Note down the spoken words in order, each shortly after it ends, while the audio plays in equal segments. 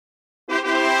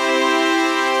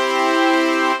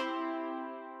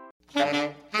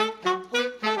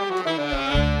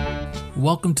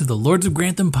welcome to the Lords of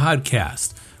Grantham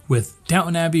podcast. With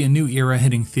Downton Abbey: A New Era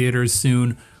hitting theaters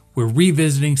soon, we're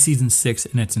revisiting season 6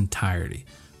 in its entirety.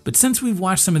 But since we've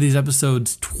watched some of these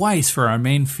episodes twice for our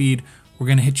main feed, we're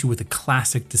going to hit you with a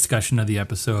classic discussion of the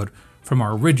episode from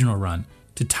our original run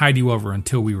to tide you over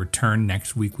until we return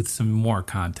next week with some more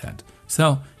content.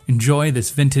 So enjoy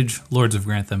this vintage Lords of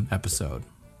Grantham episode.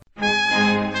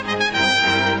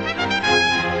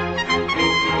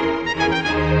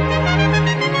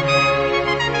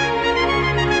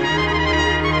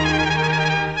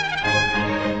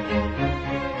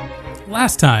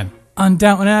 Last time on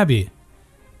Downton Abbey,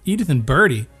 Edith and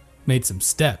Bertie made some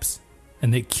steps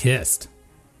and they kissed.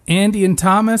 Andy and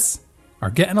Thomas are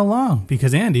getting along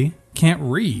because Andy can't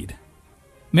read.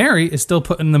 Mary is still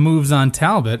putting the moves on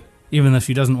Talbot, even though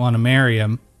she doesn't want to marry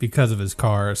him because of his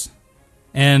cars.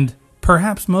 And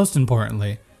perhaps most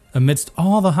importantly, amidst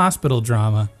all the hospital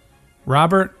drama,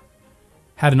 Robert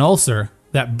had an ulcer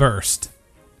that burst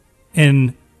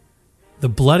in the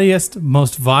bloodiest,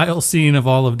 most vile scene of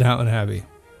all of Downton Abbey.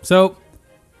 So,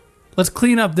 let's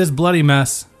clean up this bloody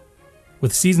mess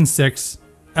with Season 6,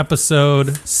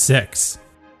 Episode 6.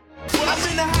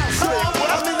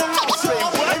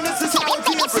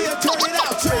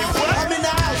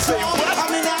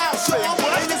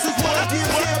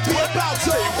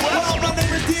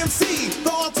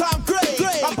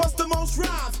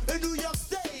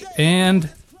 And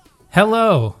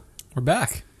hello. We're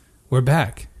back. We're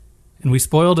back. And we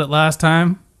spoiled it last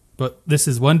time, but this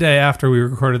is one day after we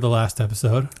recorded the last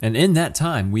episode. And in that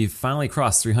time, we've finally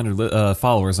crossed 300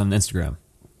 followers on Instagram.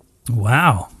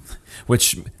 Wow.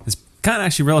 Which is kind of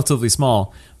actually relatively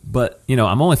small, but, you know,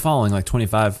 I'm only following like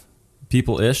 25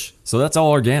 people-ish, so that's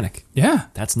all organic. Yeah.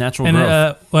 That's natural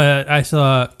growth. I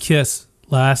saw Kiss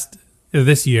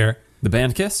this year. The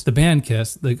band Kiss? The band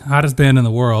Kiss, the hottest band in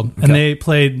the world. Okay. And they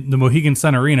played the Mohegan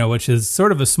Sun Arena, which is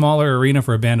sort of a smaller arena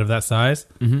for a band of that size.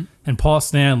 Mm-hmm. And Paul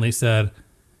Stanley said,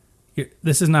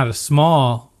 this is not a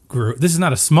small group. This is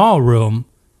not a small room.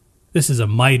 This is a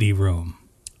mighty room.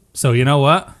 So you know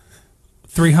what?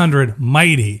 300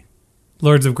 mighty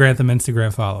Lords of Grantham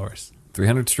Instagram followers.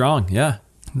 300 strong, yeah.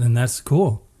 And that's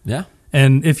cool. Yeah.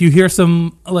 And if you hear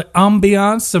some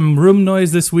ambiance, some room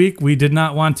noise this week, we did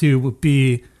not want to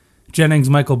be Jennings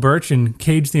Michael Birch and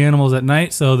Cage the Animals at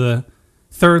Night, so the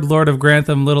third Lord of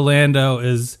Grantham, Little Lando,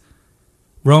 is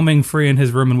roaming free in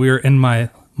his room, and we are in my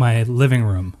living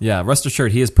room. Yeah, rest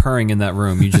assured, he is purring in that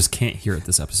room. You just can't hear it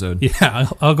this episode.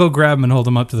 Yeah, I'll go grab him and hold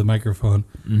him up to the microphone.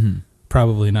 Mm-hmm.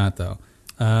 Probably not, though.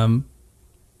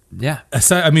 Yeah.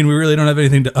 We really don't have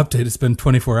anything to update. It's been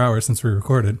 24 hours since we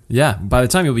recorded. Yeah, by the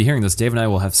time you'll be hearing this, Dave and I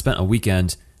will have spent a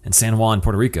weekend in San Juan,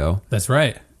 Puerto Rico. That's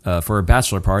right. For a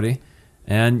bachelor party.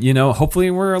 And, you know,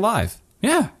 hopefully we're alive.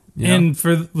 Yeah. You know? And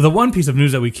for the one piece of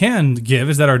news that we can give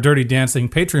is that our Dirty Dancing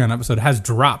Patreon episode has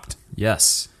dropped.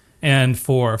 Yes. And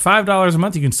for $5 a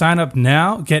month, you can sign up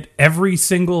now, get every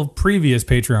single previous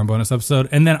Patreon bonus episode,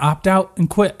 and then opt out and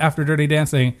quit after Dirty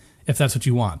Dancing if that's what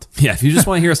you want. Yeah, if you just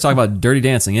want to hear us talk about Dirty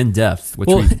Dancing in depth, which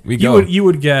we go. You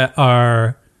would get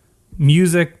our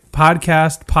music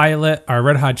podcast pilot, our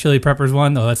Red Hot Chili Peppers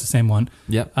one. Oh, that's the same one.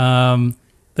 Yep.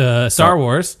 The Star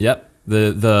Wars. Yep.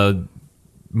 The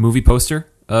movie poster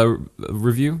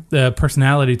review. The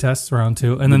personality tests round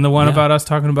 2. And then the one about us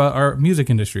talking about our music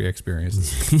industry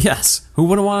experiences. Yes. Who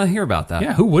wouldn't want to hear about that?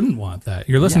 Yeah, who wouldn't want that?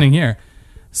 You're listening here.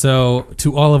 So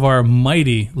to all of our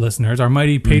mighty listeners, our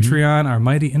mighty Patreon, our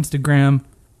mighty Instagram,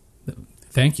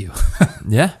 thank you.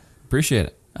 Yeah, appreciate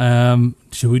it.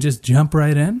 Should we just jump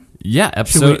right in? Yeah,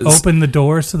 Should we open the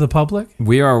doors to the public?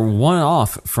 We are one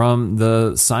off from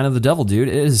the Sign of the Devil, dude.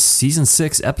 It is season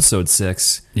 6, episode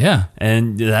 6. Yeah.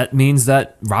 And that means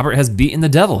that Robert has beaten the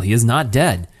devil. He is not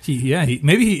dead.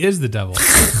 Maybe he is the devil.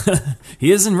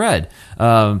 He is in red.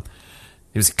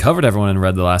 He was covered everyone in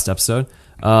red the last episode.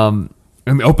 And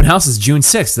the open house is June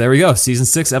 6th. There we go. Season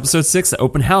 6, episode 6. The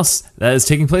open house that is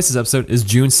taking place this episode is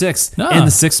June 6th in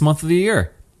the 6th month of the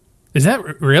year. Is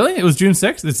that really? It was June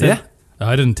 6th? Yeah.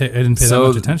 I didn't pay that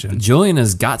much attention. Julian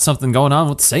has got something going on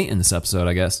with Satan this episode,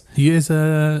 I guess. He is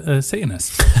a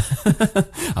Satanist.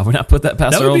 I would not put that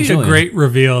past our old Julian. That would be a great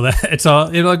reveal. That it's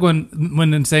all like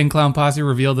when Insane Clown Posse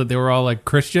revealed that they were all like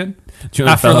Christian.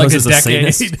 Julian after Fellows like a is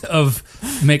decade of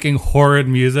making horrid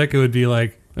music, it would be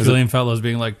like Julian Fellows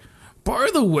being like, by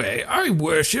the way, I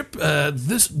worship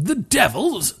the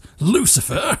devil's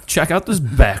Lucifer. Check out this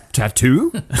back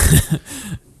tattoo.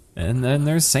 And then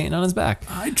there's Satan on his back.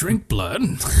 I drink blood.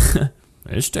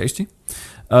 It's tasty.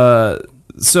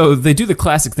 So they do the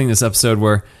classic thing this episode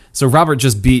where Robert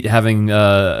just beat having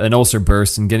an ulcer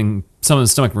burst and getting some of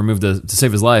his stomach removed to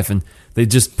save his life, and they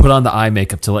just put on the eye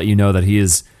makeup to let you know that he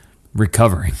is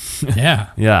recovering. Yeah.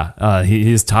 Yeah,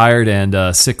 he's tired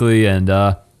and sickly and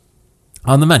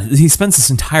on the mend. He spends this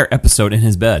entire episode in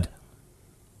his bed.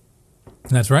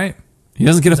 That's right. He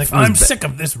doesn't get up Like, from his I'm bed. sick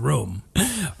of this room.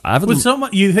 I haven't- With so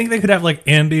much, you think they could have like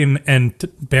Andy and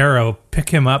Barrow pick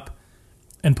him up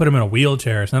and put him in a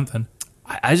wheelchair or something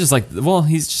I just like, well,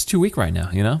 he's just too weak right now,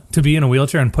 you know? to be in a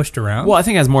wheelchair and pushed around? Well, I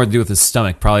think it has more to do with his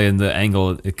stomach, probably in the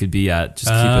angle it could be at. Just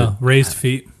keep it. Raised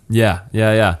feet.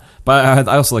 Yeah. But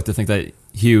I also like to think that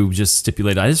Hugh just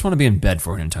stipulated, I just want to be in bed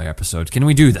for an entire episode. Can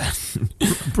we do that?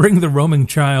 Bring the roaming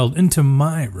child into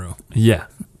my room. Yeah.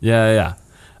 Yeah.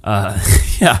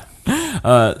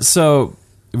 So,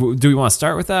 do we want to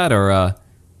start with that, or?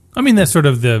 I mean, that's sort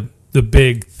of the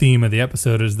big theme of the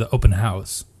episode is the open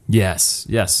house. Yes.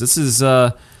 This is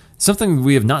something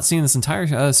we have not seen in this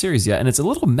entire series yet, and it's a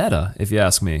little meta, if you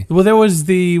ask me. Well, there was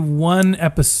the one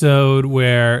episode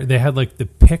where they had like the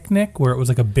picnic, where it was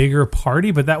like a bigger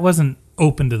party, but that wasn't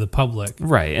open to the public.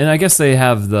 Right, and I guess they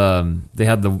had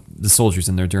the soldiers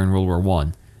in there during World War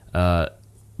One.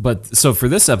 But so for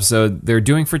this episode, they're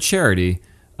doing for charity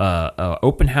an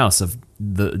open house of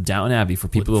the Downton Abbey for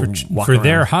people to walk for around.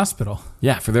 their hospital.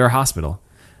 Yeah, for their hospital.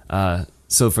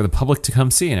 So for the public to come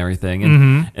see and everything,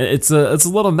 and it's a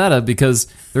little meta because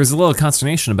there's a little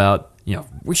consternation about,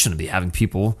 we shouldn't be having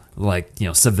people like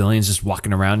civilians just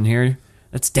walking around in here.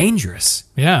 That's dangerous.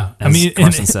 Yeah, As I mean,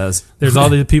 Carson says, there's all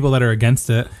the people that are against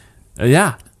it,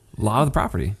 yeah, a lot of the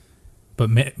property. but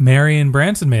Mary and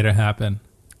Branson made it happen.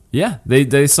 Yeah,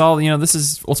 they saw, this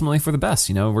is ultimately for the best.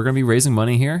 We're going to be raising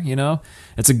money here.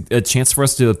 It's a chance for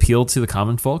us to appeal to the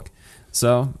common folk.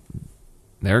 So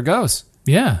there it goes.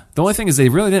 Yeah, The only thing is they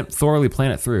really didn't thoroughly plan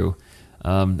it through.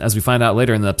 As we find out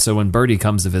later in the episode when Birdie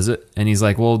comes to visit, and he's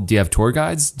like, well, do you have tour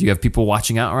guides? Do you have people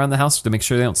watching out around the house to make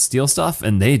sure they don't steal stuff?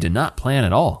 And they did not plan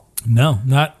at all. no,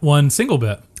 not one single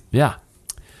bit. Yeah.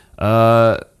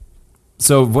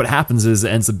 So what happens is it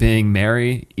ends up being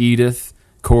Mary, Edith,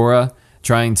 Cora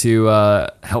trying to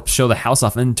help show the house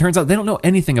off. And it turns out they don't know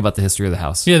anything about the history of the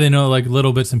house. Yeah, they know like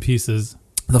little bits and pieces.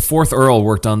 The fourth Earl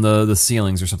worked on the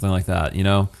ceilings or something like that,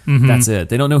 That's it.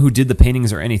 They don't know who did the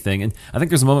paintings or anything. And I think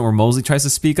there's a moment where Mosley tries to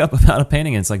speak up about a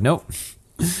painting, and it's like, nope.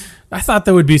 I thought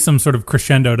there would be some sort of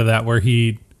crescendo to that where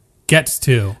he gets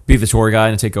to, Be the tour guide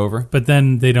and take over. but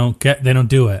then they don't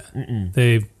do it.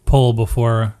 They pull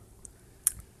before,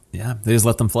 Yeah, they just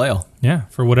let them flail. yeah,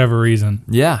 for whatever reason.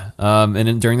 Yeah, and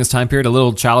then during this time period, a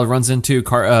little child runs into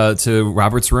to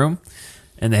Robert's room,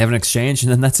 and they have an exchange, and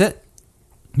then that's it.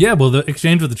 Yeah, well, the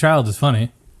exchange with the child is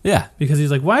funny Yeah, because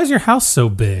he's like, "Why is your house so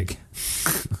big?"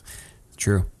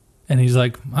 true. And he's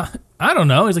like, "I don't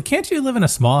know." He's like, "Can't you live in a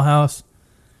small house?"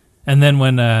 And then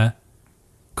when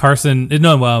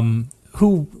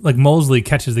Mosley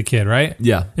catches the kid, right?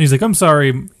 Yeah, And he's like, "I'm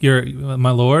sorry,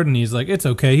 my lord." And he's like, "It's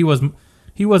okay. He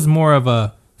was more of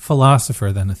a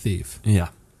philosopher than a thief." yeah.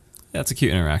 That's a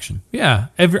cute interaction. Yeah.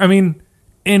 I mean,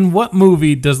 in what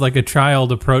movie does like a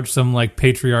child approach some like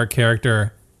patriarch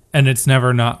character and it's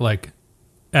never not like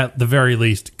at the very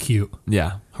least cute?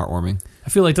 Yeah, heartwarming. I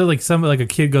feel like a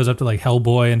kid goes up to like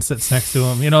Hellboy and sits next to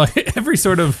him. Like every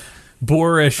sort of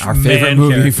boorish Our favorite man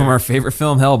movie character. from our favorite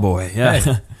film, Hellboy.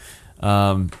 Yeah.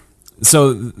 Right.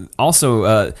 So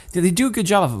also, they do a good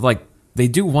job of like they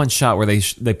do one shot where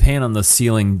they pan on the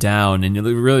ceiling down, and it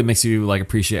really makes you like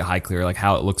appreciate Highclere, like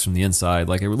how it looks from the inside.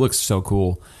 Like it looks so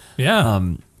cool.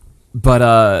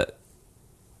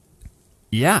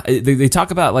 Yeah. They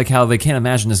talk about like how they can't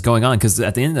imagine this going on because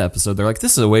at the end of the episode they're like,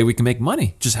 this is a way we can make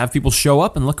money. Just have people show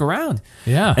up and look around.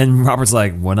 Yeah. And Robert's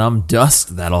like, when I'm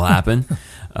dust, that'll happen.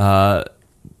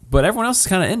 But everyone else is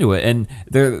kind of into it, and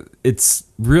it's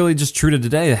really just true to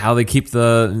today how they keep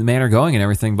the manor going and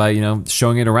everything by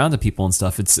showing it around to people and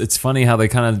stuff. It's funny how they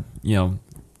kind of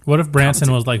What if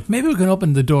Branson was like, maybe we can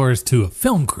open the doors to a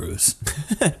film cruise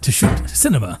to shoot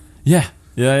cinema? yeah,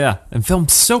 and film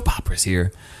soap operas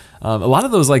here. A lot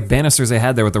of those like banisters they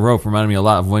had there with the rope reminded me a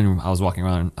lot of when I was walking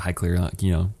around Highclere.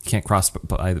 Like, can't cross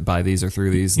by these or through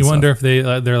these. You wonder if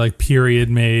they're like period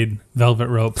made velvet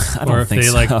ropes, I don't or if think they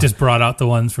so. like just brought out the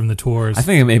ones from the tours. I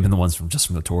think it may have been the ones from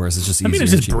the tours. It's just easier. I mean,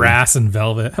 it's and just cheaper. brass and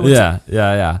velvet.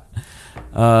 Yeah.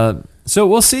 So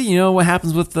we'll see. What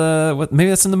happens with maybe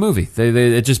that's in the movie.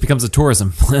 It just becomes a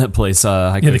tourism place.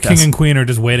 Yeah, the king and queen are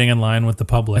just waiting in line with the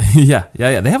public. yeah.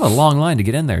 They have a long line to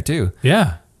get in there too.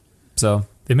 Yeah, So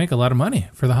they make a lot of money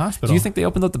for the hospital. do you think they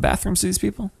opened up the bathrooms to these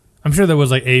people? I'm sure there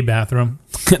was like a bathroom.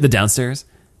 The downstairs.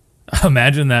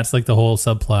 Imagine that's like the whole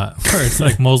subplot where it's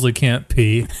like Mosley can't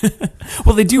pee.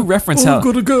 Well, they do reference how.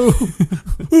 gotta go.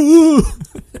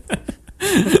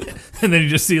 And then you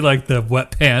just see like the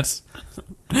wet pants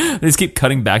They just keep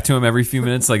cutting back to him every few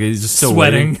minutes, like he's just still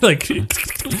sweating. waiting.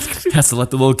 Like, Has to let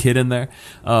the little kid in there.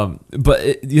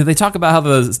 They talk about how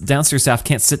the downstairs staff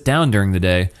can't sit down during the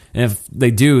day, and if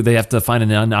they do, they have to find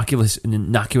an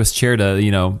innocuous chair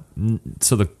to,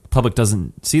 so the public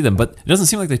doesn't see them. But it doesn't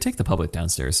seem like they take the public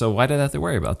downstairs. So why do they have to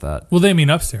worry about that? well, they mean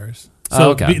upstairs.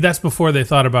 So okay. that's before they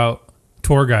thought about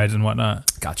tour guides and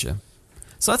whatnot. Gotcha.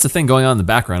 So that's the thing going on in the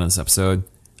background of this episode.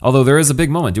 Although there is a big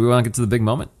moment. Do we want to get to the big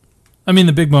moment? I mean,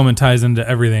 the big moment ties into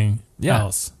everything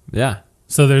else. Yeah.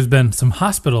 So there's been some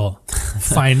hospital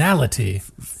finality.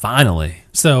 Finally.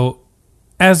 So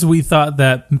as we thought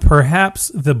that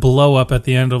perhaps the blow up at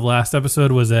the end of last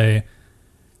episode was a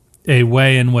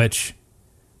way in which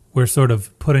we're sort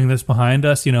of putting this behind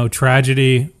us,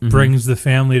 tragedy brings the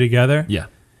family together. Yeah.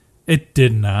 It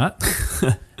did not.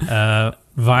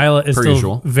 Violet is still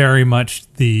usual. very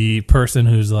much the person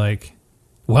who's like,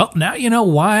 well, now you know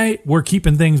why we're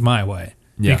keeping things my way.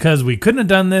 Yeah. Because we couldn't have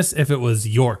done this if it was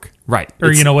York. Right.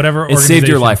 Or, whatever It saved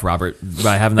your organization. life, Robert,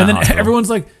 by having that And then hospital. everyone's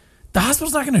like, the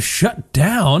hospital's not going to shut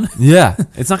down. Yeah.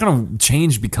 It's not going to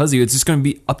change because of you. It's just going to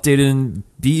be updated and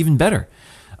be even better.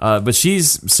 But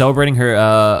she's celebrating her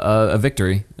a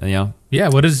victory, Yeah,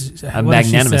 what does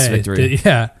magnanimous say? victory.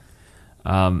 Yeah.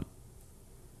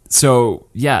 So,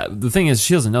 yeah, the thing is,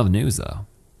 she doesn't know the news, though.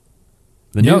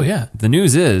 Yeah. The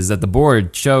news is that the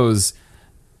board chose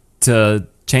to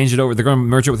change it over. They're going to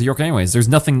merge it with York anyways. There's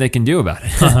nothing they can do about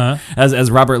it. Uh-huh.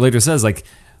 As Robert later says, like,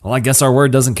 well, I guess our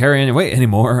word doesn't carry any weight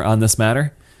anymore on this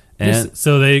matter. And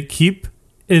So they keep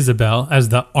Isabel as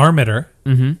the arbiter.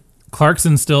 Mm-hmm.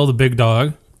 Clarkson's still the big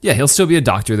dog, yeah, he'll still be a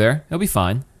doctor there. He'll be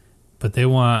fine but they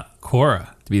want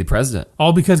Cora. to be the president.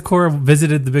 All because Cora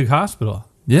visited the big hospital.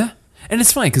 Yeah. And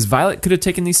it's funny because Violet could have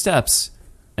taken these steps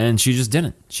and she just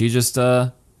didn't. She just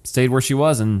stayed where she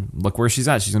was and look where she's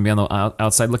at. She's going to be on the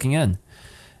outside looking in.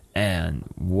 And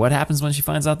what happens when she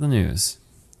finds out the news?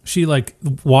 She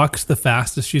walks the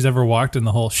fastest she's ever walked in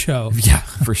the whole show. Yeah,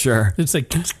 for sure. It's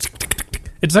like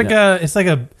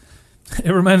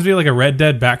it reminds me of like a Red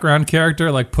Dead background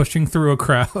character like pushing through a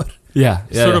crowd. Yeah.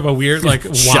 Sort of a weird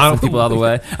shuffling people out of the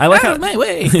way. I like out of my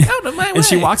way, out of my way. And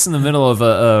she walks in the middle of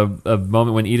a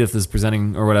moment when Edith is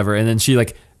presenting or whatever, and then she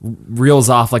reels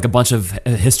off like a bunch of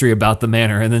history about the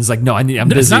manor, and then it's like, no, I'm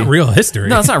busy. It's not real history.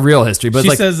 No, it's not real history. But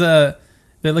she says,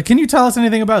 they're like, can you tell us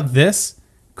anything about this,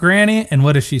 Granny? And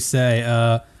what does she say?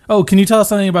 Can you tell us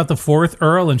something about the fourth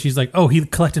Earl? And she's like, oh, he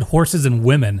collected horses and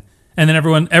women. And then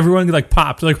everyone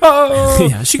popped like, oh.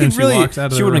 Yeah, she and could really. walks out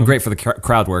of She the would have been room. great for the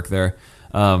crowd work there.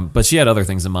 But she had other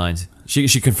things in mind.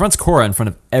 She confronts Cora in front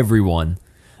of everyone,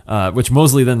 which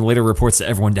Mosley then later reports to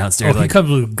everyone downstairs. He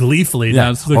comes gleefully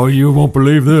down. It's like, oh, you won't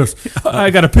believe this.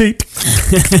 I gotta pee.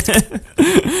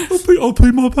 I'll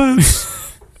pee my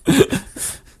pants.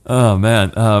 Oh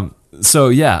man. So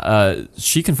yeah,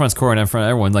 she confronts Cora in front of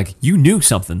everyone. Like, you knew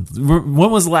something.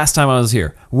 When was the last time I was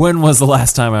here? When was the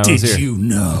last time I was here? Did you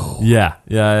know?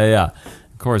 Yeah.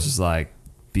 Cora's just like,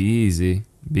 be easy.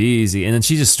 And then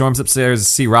she just storms upstairs to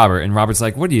see Robert, and Robert's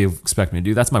like, what do you expect me to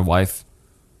do? That's my wife.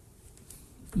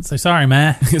 Say sorry,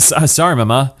 man. Sorry,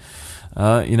 Mama.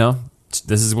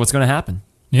 This is what's going to happen.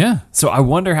 Yeah. So I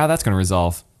wonder how that's going to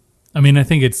resolve. I mean, I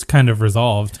think it's kind of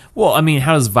resolved. Well, I mean,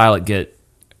 how does Violet get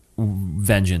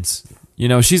vengeance?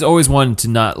 She's always one to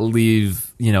not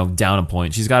leave, down a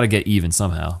point. She's got to get even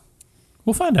somehow.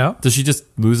 We'll find out. Does she just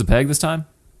lose a peg this time?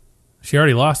 She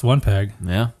already lost one peg.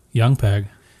 Yeah. Young peg.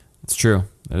 It's true.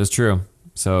 That is true.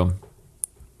 So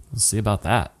we'll see about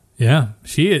that. Yeah.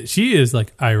 She is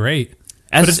like irate.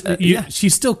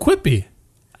 She's still quippy.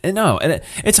 No, and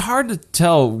it's hard to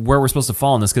tell where we're supposed to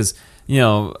fall in this because,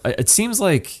 it seems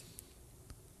like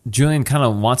Julian kind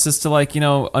of wants us to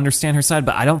understand her side,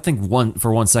 but I don't think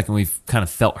for one second we've kind of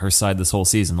felt her side this whole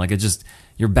season. Like,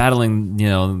 you're battling,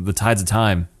 the tides of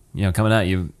time, coming at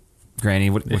you, Granny.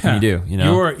 What can you do?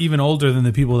 You're even older than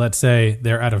the people that say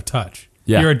they're out of touch.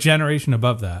 Yeah. You're a generation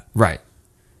above that. Right.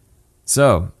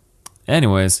 So,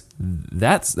 anyways,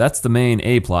 that's the main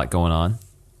A plot going on.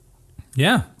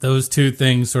 Yeah, those two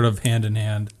things sort of hand in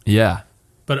hand. Yeah.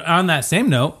 But on that same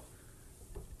note,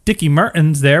 Dickie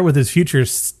Merton's there with his future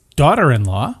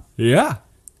daughter-in-law. Yeah.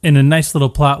 In a nice little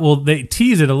plot. Well, they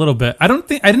tease it a little bit. I didn't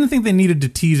think they needed to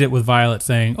tease it with Violet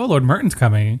saying, "Oh, Lord Merton's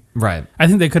coming." Right. I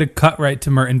think they could have cut right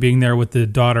to Merton being there with the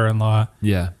daughter-in-law.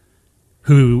 Yeah.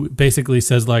 Who basically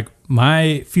says,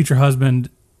 my future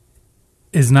husband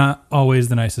is not always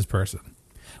the nicest person.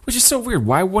 Which is so weird.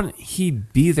 Why wouldn't he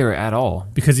be there at all?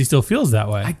 Because he still feels that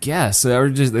way. I guess.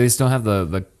 They just don't have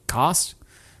the cost,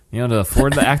 to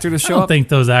afford the actor to show I don't up. think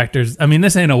those actors... I mean,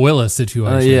 this ain't a Willis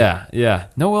situation. Yeah.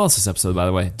 No Willis this episode, by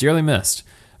the way. Dearly missed.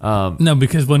 No,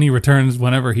 because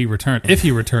whenever he returns, if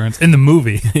he returns in the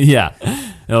movie, Yeah,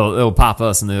 it'll pop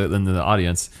us in the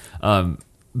audience.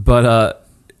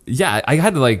 Yeah, I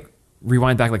had to like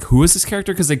rewind back, like, who is this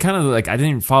character? Because they kind of like, I didn't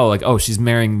even follow, like, oh, she's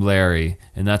marrying Larry,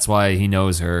 and that's why he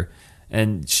knows her,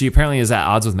 and she apparently is at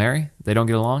odds with Mary. They don't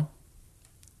get along.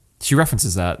 She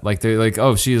references that, like, they're like,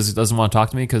 oh, doesn't want to talk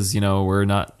to me because we're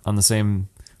not on the same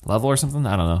level or something.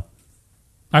 I don't know.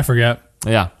 I forget.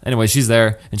 Yeah. Anyway, she's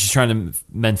there and she's trying to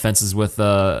mend fences with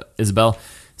Isabel.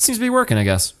 Seems to be working, I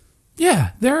guess.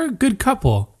 Yeah, they're a good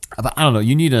couple. But I don't know.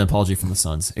 You need an apology from the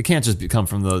sons. It can't just come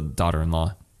from the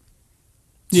daughter-in-law.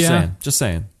 Just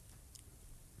saying.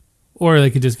 Or they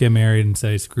could just get married and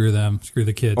say, screw them, screw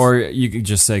the kids. Or you could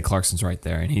just say Clarkson's right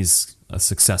there and he's a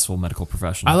successful medical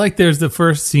professional. I like there's the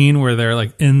first scene where they're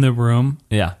like in the room.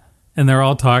 Yeah. And they're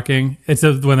all talking. It's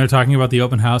when they're talking about the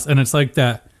open house. And it's like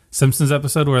that Simpsons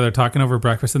episode where they're talking over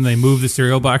breakfast and they move the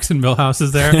cereal box and Milhouse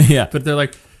is there. Yeah. But they're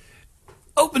like,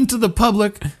 open to the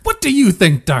public. What do you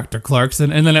think, Dr.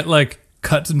 Clarkson? And then it like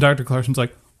cuts and Dr. Clarkson's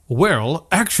like, well,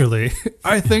 actually,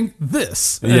 I think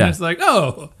this. And it's like,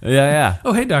 oh. Yeah.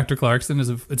 Oh, hey, Dr. Clarkson.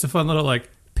 It's a fun little like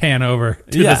pan over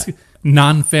to Yeah. this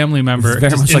non-family member It's very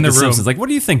just much in like the the room. Simpsons. Like, what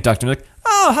do you think, Doctor? Like,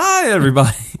 oh, hi,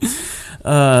 everybody.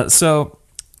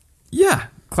 Yeah,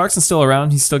 Clarkson's still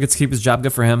around. He still gets to keep his job.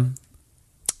 Good for him.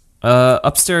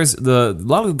 Upstairs, a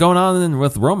lot of going on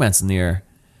with romance in the air.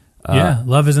 Yeah,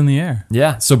 love is in the air.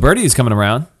 Yeah, so Birdie is coming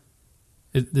around.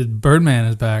 The Birdman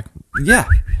is back. Yeah.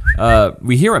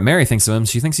 We hear what Mary thinks of him.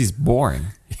 She thinks he's boring,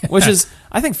 which is,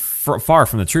 I think, far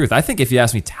from the truth. I think if you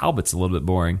ask me, Talbot's a little bit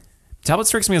boring. Talbot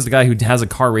strikes me as the guy who has a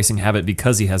car racing habit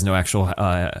because he has no actual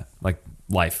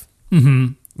life. Mm-hmm.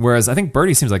 Whereas I think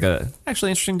Birdie seems like a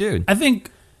actually interesting dude. I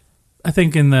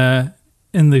think in the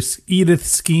Edith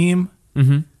scheme,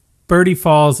 Mm-hmm. Birdie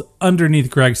falls underneath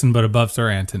Gregson but above Sir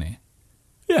Anthony,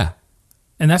 Yeah.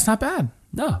 and that's not bad.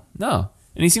 No.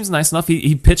 And he seems nice enough.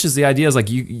 He pitches the ideas like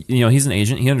you know he's an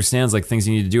agent. He understands like things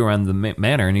you need to do around the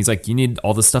manor, and he's like, you need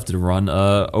all this stuff to run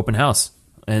open house.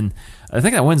 And I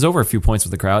think that wins over a few points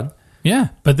with the crowd. Yeah,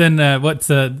 but then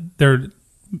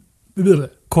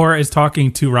Cora is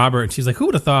talking to Robert, and she's like, "Who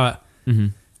would have thought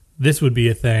this would be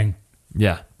a thing?"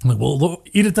 Yeah. I'm like, well,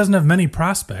 Edith doesn't have many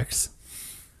prospects.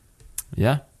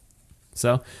 Yeah.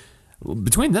 So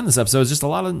between them, this episode is just a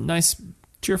lot of nice,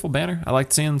 cheerful banter. I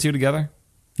liked seeing the two together.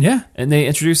 Yeah, And they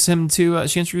introduced him to.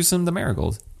 She introduced him to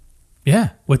Marigold. yeah,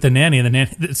 with the nanny, and the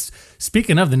nanny.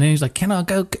 Speaking of the nanny's like, "Can I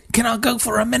go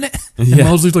for a minute?" And Yeah.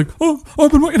 Mosley's like, "Oh, I've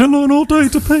been waiting in line all day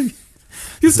to pay.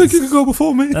 You think you can go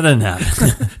before me?" That didn't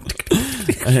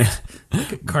happen.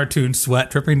 Cartoon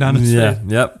sweat dripping down his Yeah. face.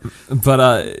 Yep.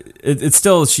 But it's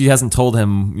still, she hasn't told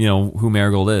him who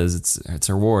Marigold is. It's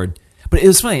her ward. But it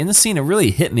was funny in the scene. It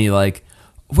really hit me. Like,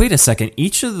 wait a second.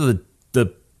 Each of the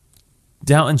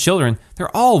Downton children,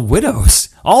 they're all widows.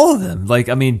 All of them. Like,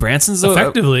 I mean, Branson's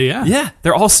Effectively, yeah. Yeah,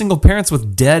 they're all single parents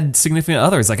with dead significant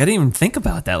others. Like, I didn't even think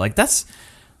about that. Like, that's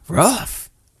rough.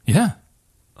 Yeah.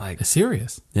 Like, It's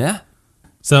serious. yeah.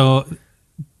 So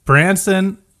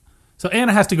Branson, so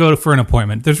Anna has to go for an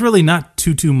appointment. There's really not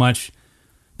too much.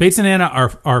 Bates and Anna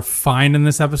are fine in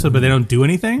this episode, but they don't do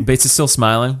anything. Bates is still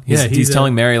smiling. Yeah, He's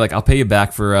telling Mary, like, I'll pay you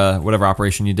back for whatever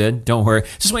operation you did. Don't worry.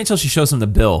 Just wait until she shows him the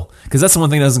bill. Because that's the one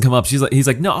thing that doesn't come up. He's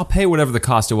like, no, I'll pay whatever the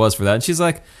cost it was for that. And she's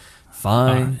like,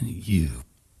 fine. You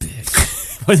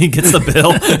bitch. When he gets the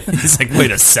bill, he's like, wait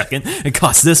a second. It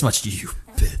costs this much, you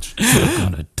bitch. You're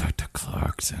gonna Dr.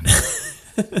 Clarkson.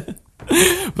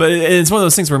 But it's one of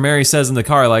those things where Mary says in the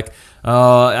car, like,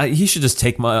 he should just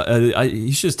take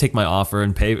my offer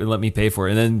and let me pay for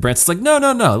it. And then Branson's like,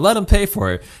 no, let him pay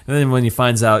for it. And then when he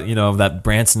finds out, that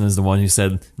Branson is the one who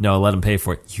said, no, let him pay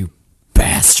for it. You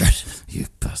bastard. You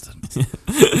bastard.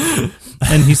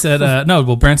 And he said, no,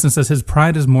 well, Branson says his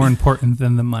pride is more important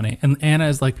than the money. And Anna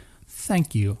is like,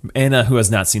 thank you. Anna, who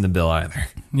has not seen the bill either.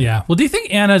 Yeah. Well, do you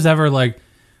think Anna's ever like,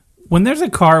 when there's a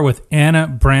car with Anna,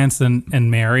 Branson,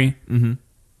 and Mary,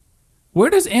 where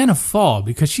does Anna fall?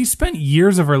 Because she spent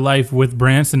years of her life with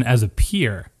Branson as a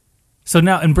peer. So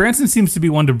now, and Branson seems to be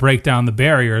one to break down the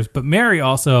barriers, but Mary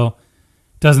also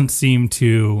doesn't seem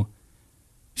to,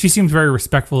 she seems very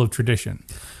respectful of tradition.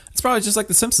 It's probably just like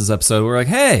the Simpsons episode where we're like,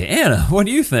 hey, Anna, what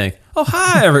do you think? Oh,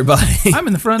 hi, everybody. I'm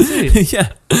in the front seat.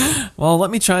 Yeah. Well,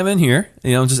 let me chime in here.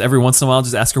 Just every once in a while,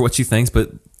 just ask her what she thinks,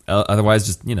 but otherwise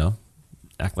just,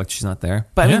 act like she's not there.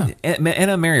 But I mean,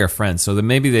 Anna and Mary are friends, so then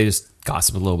maybe they just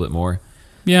gossip a little bit more.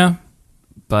 Yeah.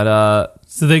 But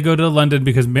so they go to London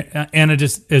because Anna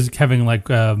just is having like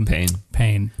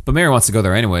pain. But Mary wants to go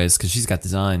there anyways because she's got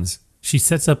designs. She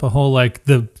sets up a whole like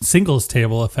the singles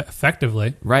table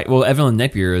effectively. Right. Well, Evelyn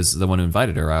Napier is the one who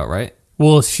invited her out, right?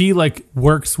 Well, she like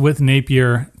works with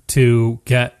Napier to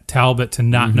get Talbot to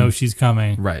not know she's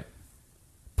coming. Right.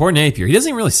 Poor Napier. He doesn't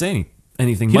even really say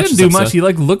anything He much. doesn't this do much. episode. He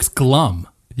like looks glum.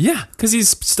 Yeah, because he's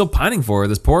still pining for her,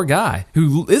 this poor guy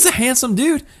who is a handsome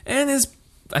dude and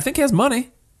I think he has money.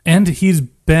 And he's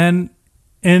been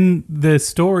in the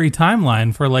story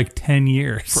timeline for like 10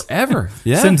 years. Forever.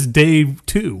 Yeah. Since day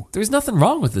 2. There's nothing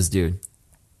wrong with this dude.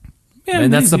 Yeah,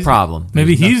 And that's the he's- problem.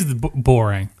 Maybe There's he's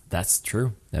boring. That's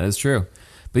true. That is true.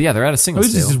 But yeah, they're at a single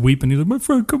He's just sale. weeping. He's like, my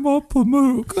friend Kamal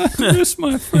Pamuk. I miss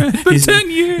my friend. It's been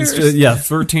 10 years.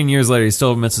 13 years later, he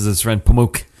still misses his friend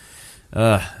Pamuk.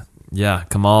 Yeah,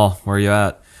 Kamal, where are you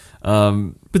at?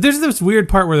 But there's this weird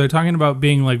part where they're talking about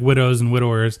being like widows and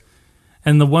widowers.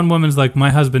 And the one woman's like, my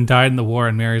husband died in the war.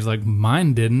 And Mary's like,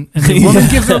 mine didn't. And the woman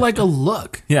gives her like a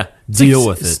look. Yeah, It's deal like,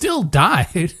 with it. Still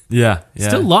died. Yeah.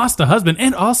 Still lost a husband.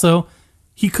 And also,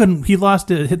 he lost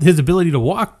his ability to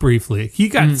walk briefly. He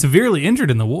got severely injured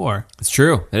in the war. It's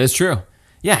true. It is true.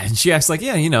 Yeah, and she acts like,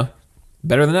 yeah,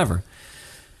 better than ever.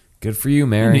 Good for you, I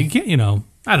Mary. mean, you can't,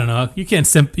 I don't know. You can't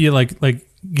like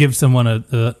give someone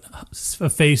a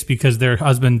face because their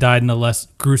husband died in a less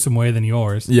gruesome way than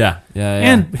yours. Yeah.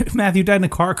 And Matthew died in a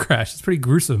car crash. It's pretty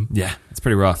gruesome. Yeah, it's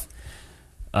pretty rough.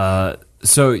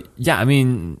 So, yeah, I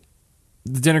mean,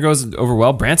 the dinner goes over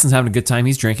well. Branson's having a good time.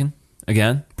 He's drinking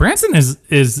again. Branson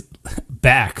is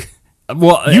back.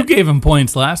 Well, You gave him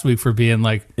points last week for being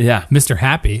like yeah, Mr.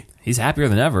 Happy. he's happier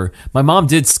than ever. My mom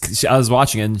I was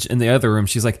watching it in the other room.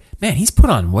 She's like, man, he's put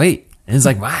on weight. And it's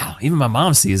like, wow, even my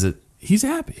mom sees it. He's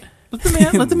happy. Let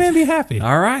the man be happy.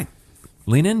 All right.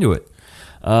 Lean into it.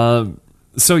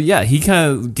 So, yeah, he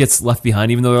kind of gets left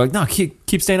behind, even though they're like, no,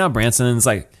 keep staying out, Branson. And it's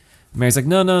like, Mary's like,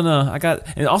 no, I got...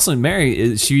 And also,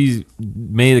 Mary, she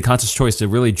made a conscious choice to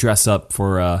really dress up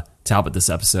for Talbot this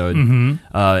episode.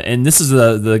 And this is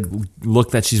the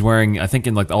look that she's wearing, I think,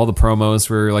 in like all the promos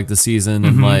for like the season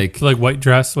and like white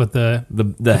dress with the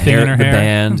hair, in her the hair.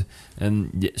 band.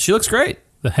 And she looks great.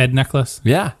 The head necklace.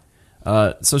 Yeah.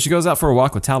 So she goes out for a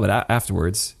walk with Talbot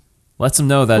afterwards. Lets him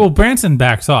know that Well, Branson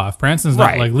backs off. Branson's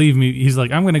not Right. like, leave me. He's like,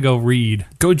 I'm going to go read.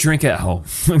 go drink at home.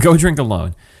 Go drink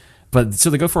alone. But so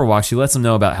they go for a walk. She lets him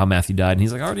know about how Matthew died, and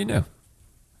he's like, I already knew.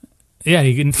 Yeah,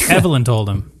 Evelyn told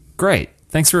him. Great.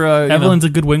 Thanks for Evelyn's a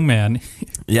good wingman.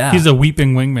 yeah. He's a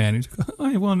weeping wingman. He's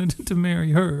like, I wanted to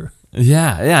marry her.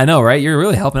 Yeah, I know, right? You're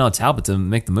really helping out Talbot to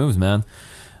make the moves, man.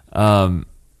 And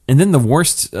then the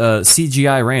worst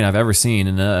CGI rain I've ever seen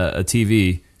in a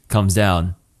TV comes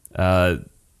down.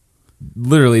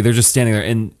 Literally, they're just standing there,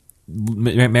 and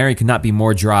Mary could not be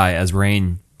more dry as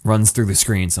rain runs through the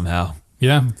screen somehow.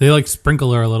 Yeah, they like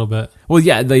sprinkle her a little bit. Well,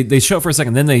 yeah, they show it for a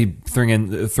second, then they throw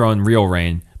in real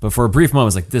rain. But for a brief moment,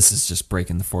 it's like, this is just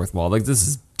breaking the fourth wall. Like, this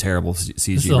is terrible CG This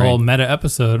is a rain. whole meta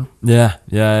episode. Yeah.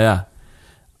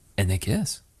 And they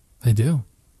kiss. They do.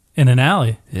 In an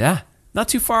alley. Yeah. Not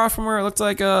too far off from where it looked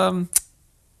like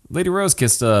Lady Rose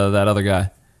kissed that other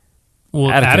guy. Well,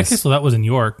 Atticus. well, that was in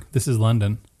York. This is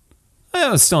London. It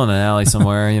was still in an alley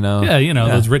somewhere, Yeah,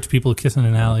 those rich people kissing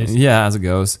in alleys. Yeah, as it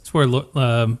goes. It's where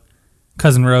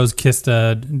Cousin Rose kissed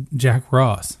Jack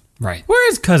Ross. Right. Where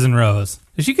is Cousin Rose?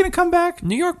 Is she going to come back?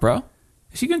 New York, bro.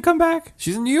 Is she going to come back?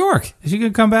 She's in New York. Is she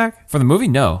going to come back? For the movie,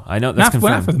 no. I know that's Not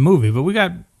confirmed. for the movie, but we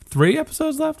got 3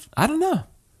 episodes left. I don't know.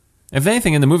 If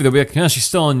anything, in the movie, they'll be like, no, she's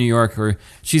still in New York, or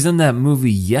she's in that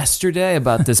movie yesterday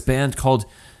about this band called...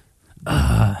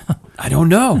 I don't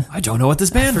know. I don't know what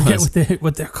this band Forget was.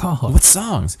 what they're called. What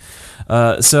songs?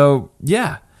 So,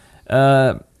 yeah.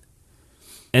 And,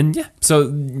 yeah. So,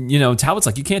 Talbot's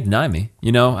like, you can't deny me.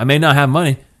 I may not have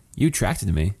money. You attracted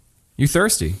to me. You're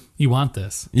thirsty. You want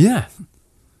this. Yeah.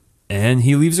 And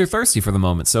he leaves her thirsty for the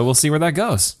moment. So we'll see where that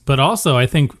goes. But also, I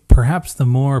think perhaps the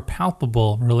more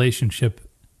palpable relationship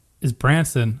is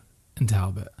Branson and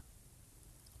Talbot.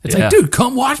 It's Yeah. like, dude,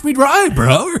 come watch me drive,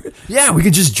 bro. Yeah, we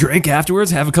could just drink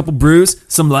afterwards, have a couple brews,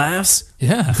 some laughs.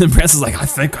 Yeah. And Branson's like, I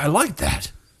think I like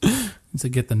that. To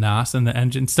get the NOS and the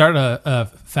engine. Start a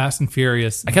Fast and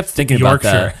Furious. I kept thinking Yorkshire.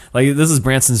 about that. Like, this is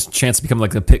Branson's chance to become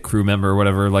like a pit crew member or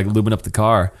whatever, like lubing up the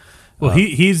car. Well,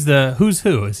 he's the who's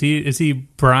who. Is he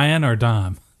Brian or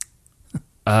Dom?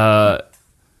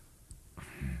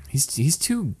 He's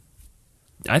too.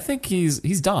 I think he's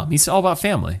Dom. He's all about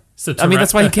family. So I mean,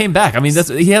 that's why he came back. I mean,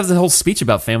 he has the whole speech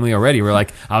about family already. We're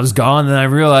like, I was gone, and I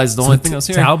realized the only thing that was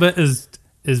here. Talbot is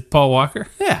Paul Walker.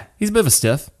 Yeah, he's a bit of a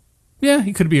stiff. Yeah,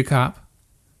 he could be a cop.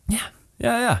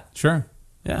 Yeah. Sure.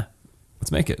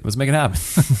 Let's make it happen.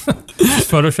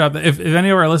 Photoshop. If any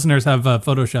of our listeners have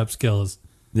Photoshop skills,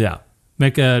 Yeah.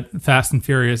 make a Fast and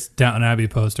Furious Downton Abbey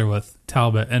poster with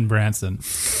Talbot and Branson.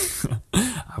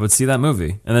 I would see that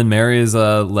movie. And then Mary is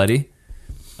Letty.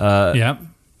 Yep.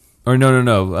 Or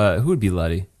no. Who would be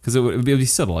Letty? Because it would be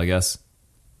Sybil, I guess.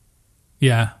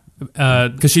 Yeah.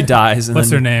 Because she dies and what's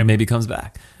then her name? maybe comes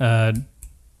back.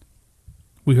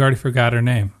 We already forgot her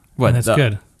name. What? And that's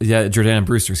good. Yeah, Jordana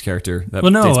Brewster's character. Well,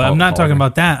 no, I'm not talking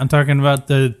about that. I'm talking about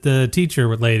the teacher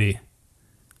with lady.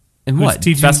 And who's what?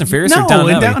 teaching- Fast and Furious No, or Downton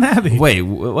in Abbey? Downton Abbey. Wait,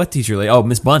 what teacher lady? Oh,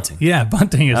 Miss Bunting. Yeah,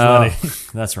 Bunting is Letty.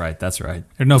 That's right.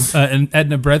 Or no, and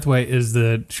Edna Braithwaite is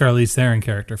the Charlize Theron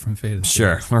character from Fate of the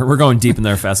Sure. We're going deep in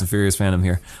their Fast and Furious fandom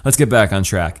here. Let's get back on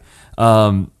track.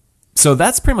 So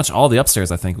that's pretty much all the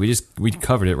upstairs, I think. We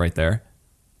covered it right there.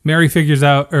 Mary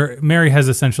has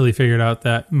essentially figured out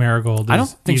that Marigold is I don't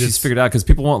think she's figured out because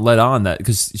people won't let on that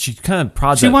because she kind of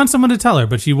prods She that. wants someone to tell her,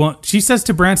 but she won't. She says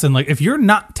to Branson, like, if you're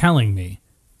not telling me.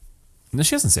 No,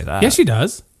 she doesn't say that. Yes, she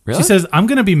does. Really? She says, I'm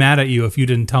going to be mad at you if you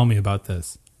didn't tell me about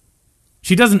this.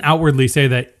 She doesn't outwardly say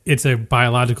that it's a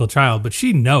biological child, but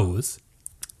she knows.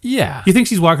 Yeah. You think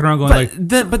she's walking around going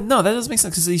But no, that doesn't make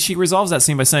sense because she resolves that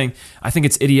scene by saying, I think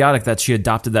it's idiotic that she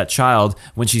adopted that child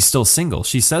when she's still single.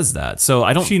 She says that. So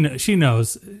I don't... She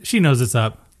knows it's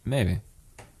up. Maybe.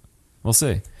 We'll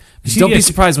see. Don't be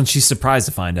surprised when she's surprised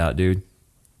to find out, dude.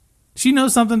 She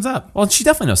knows something's up. Well, she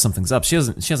definitely knows something's up. She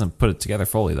hasn't put it together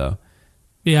fully, though.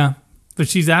 Yeah. But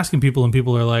she's asking people, and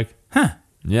people are like, huh.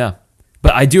 Yeah.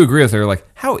 But I do agree with her. Like,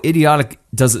 how idiotic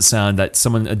does it sound that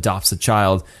someone adopts a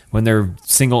child when they're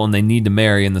single and they need to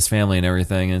marry in this family and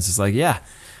everything? And it's just like, yeah,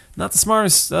 not the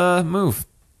smartest move.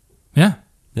 Yeah.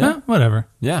 Yeah. Well, whatever.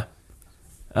 Yeah.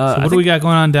 So what do we got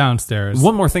going on downstairs?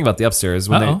 One more thing about the upstairs.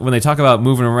 When they talk about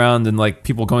moving around and like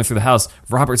people going through the house,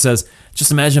 Robert says,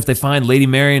 just imagine if they find Lady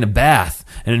Mary in a bath.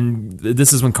 And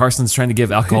this is when Carson's trying to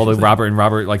give alcohol to Robert and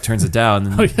Robert like turns it down.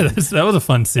 And, Oh, yeah, that was a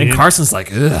fun scene. and Carson's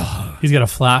like, ugh. He's got a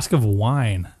flask of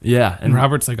wine. Yeah. And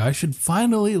Robert's like, I should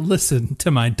finally listen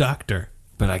to my doctor.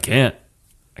 But I can't.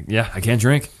 Yeah, I can't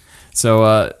drink.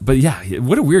 So, but yeah,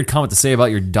 what a weird comment to say about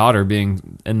your daughter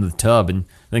being in the tub. And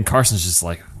then Carson's just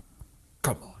like,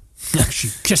 come on. She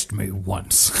kissed me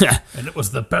once, and it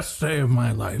was the best day of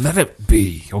my life. Let it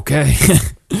be, okay?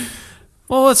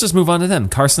 Well, let's just move on to them.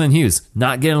 Carson and Hughes,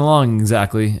 not getting along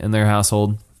exactly in their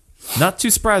household. Not too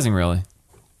surprising, really.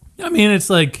 I mean, it's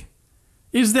like,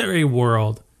 is there a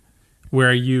world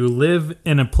where you live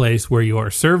in a place where you are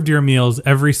served your meals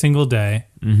every single day?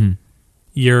 Mm-hmm.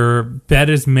 Your bed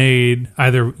is made,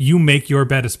 either you make your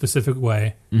bed a specific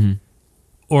way,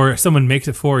 or someone makes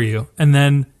it for you, and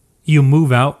then you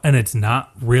move out and it's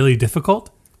not really difficult?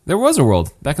 There was a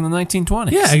world back in the 1920s.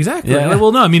 Yeah, exactly. Yeah.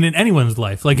 Well, no, I mean, in anyone's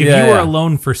life. Like, if Yeah, you were yeah.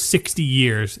 alone for 60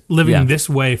 years, living this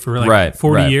way for like Right,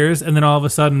 40 right. years, and then all of a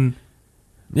sudden...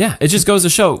 Yeah, it just goes to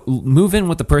show, move in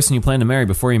with the person you plan to marry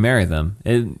before you marry them.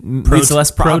 It leads to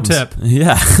less problems. Pro tip.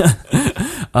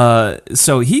 Yeah.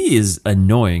 So he is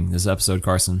annoying, this episode,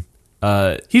 Carson.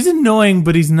 He's annoying,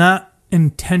 but he's not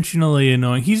intentionally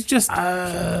annoying. He's just...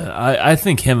 I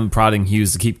think him prodding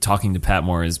Hughes to keep talking to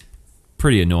Patmore is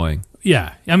pretty annoying.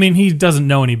 yeah. I mean, he doesn't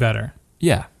know any better.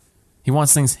 Yeah. He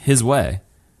wants things his way.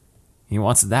 He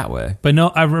wants it that way. But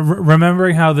no,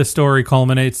 remembering how the story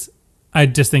culminates, I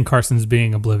just think Carson's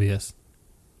being oblivious.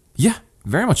 Yeah,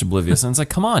 very much oblivious. And it's like,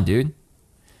 come on, dude.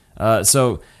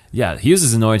 So, yeah, Hughes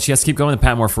is annoyed. She has to keep going to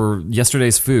Patmore for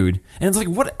yesterday's food. And it's like,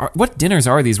 what dinners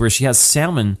are these where she has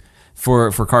salmon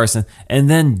for Carson and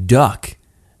then duck?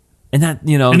 And that,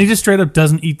 you know... And he just straight up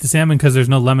doesn't eat the salmon because there's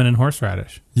no lemon and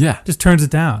horseradish. Yeah. Just turns it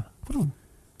down. What a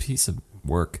piece of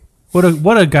work.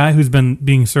 What a guy who's been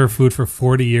being served food for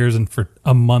 40 years and for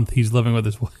a month he's living with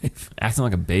his wife. Acting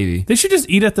like a baby. They should just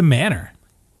eat at the manor.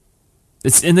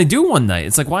 And they do one night.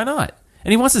 It's like, why not?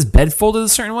 And he wants his bed folded a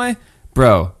certain way?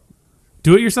 Bro,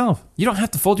 Do it yourself. you don't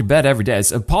have to fold your bed every day.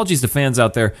 It's, apologies to fans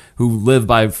out there who live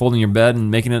by folding your bed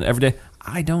and making it every day.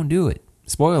 I don't do it.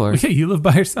 Spoiler. Okay, you live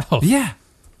by yourself. Yeah,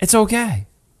 it's okay.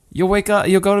 You'll wake up,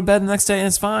 you'll go to bed the next day and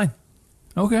it's fine.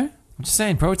 Okay. I'm just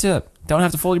saying, pro tip. Don't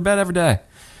have to fold your bed every day.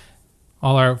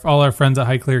 All our friends at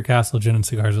Highclere Castle Gin and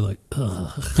Cigars are like,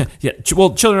 ugh. Yeah,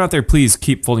 well, children out there, please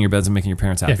keep folding your beds and making your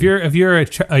parents happy. If you're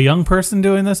a young person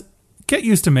doing this, get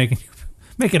used to make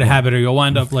it a habit, or you'll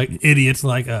wind up like idiots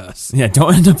like us Yeah,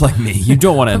 don't end up like me. You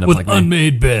don't want to end up with like me.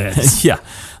 unmade beds. Yeah,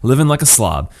 living like a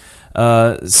slob.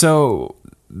 So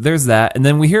there's that. And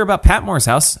then we hear about Patmore's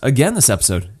house again this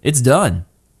episode. It's done.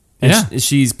 And Yeah.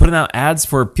 she's putting out ads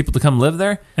for people to come live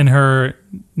there. And her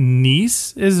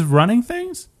niece is running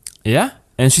things. Yeah.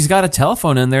 And she's got a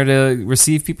telephone in there to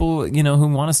receive people, you know, who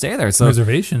want to stay there. So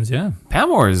Reservations, yeah.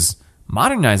 Patmore is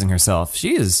modernizing herself.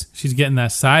 She is. She's getting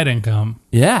that side income.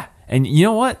 Yeah. And you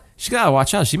know what? She got to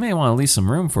watch out. She may want to leave some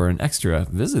room for an extra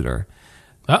visitor.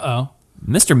 Uh-oh.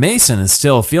 Mr. Mason is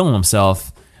still feeling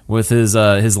himself with his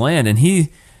land, and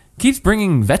he keeps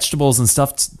bringing vegetables and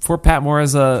stuff for Patmore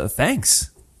as a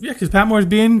thanks. Yeah, because Patmore's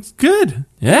being good.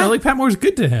 Yeah. Like Patmore's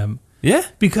good to him. Yeah.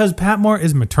 Because Patmore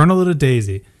is maternal to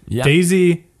Daisy. Yeah.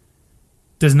 Daisy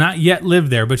does not yet live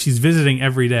there, but she's visiting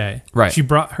every day. Right. She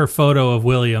brought her photo of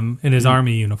William in his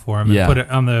army uniform and put it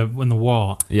on the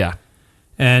wall. Yeah.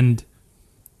 And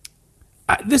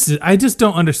I just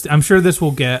don't understand. I'm sure this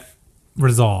will get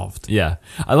resolved. Yeah.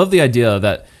 I love the idea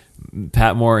that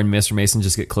Patmore and Mr. Mason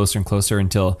just get closer and closer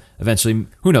until eventually,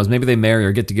 who knows, maybe they marry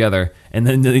or get together, and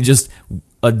then they just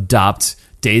adopt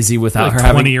Daisy without Like her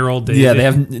having 20-year-old Daisy.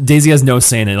 Yeah, Daisy has no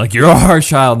say in it. Like, you're our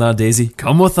child now, Daisy.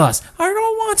 Come with us. I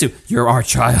don't want to. You're our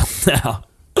child now.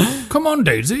 Come on,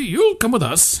 Daisy, you'll come with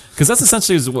us. Because that's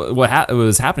essentially what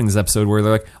was happening this episode, where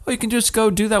they're like, oh, you can just go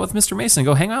do that with Mr. Mason,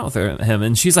 go hang out with him.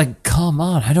 And she's like, come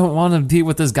on, I don't want to be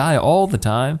with this guy all the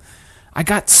time. I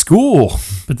got school.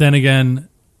 But then again,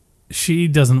 she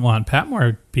doesn't want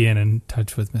Patmore being in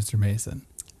touch with Mr. Mason.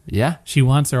 Yeah. She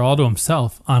wants her all to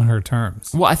himself on her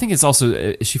terms. Well, I think it's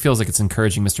also, she feels like it's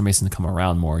encouraging Mr. Mason to come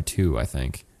around more, too, I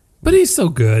think. But he's so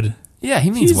good. Yeah,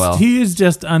 he means well. He is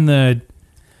just on the...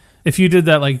 If you did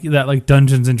that like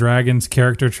Dungeons and Dragons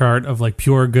character chart of like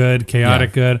pure good,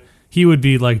 chaotic good, he would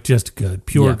be like just good,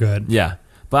 pure good. Yeah.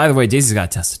 By the way, Daisy's got a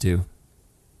test to do.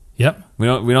 Yep. We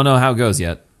don't know how it goes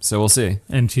yet, so we'll see.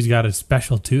 And she's got a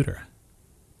special tutor,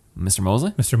 Mr.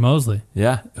 Mosley? Mr. Mosley,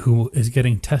 Yeah. who is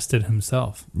getting tested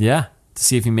himself. Yeah. To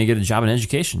see if he may get a job in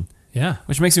education. Yeah.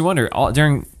 Which makes me wonder,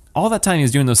 during all that time he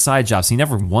was doing those side jobs, he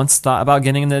never once thought about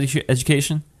getting into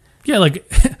education? Yeah, like...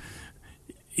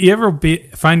 You ever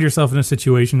find yourself in a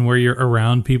situation where you're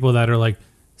around people that are like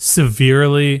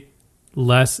severely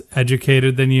less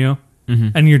educated than you,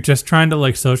 and you're just trying to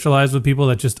like socialize with people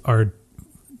that just are,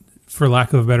 for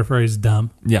lack of a better phrase,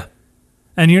 dumb? Yeah.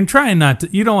 And you're trying not to,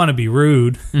 you don't want to be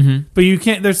rude, but you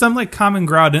can't, there's some like common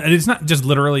ground, and it's not just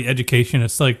literally education,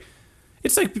 it's like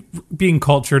being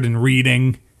cultured and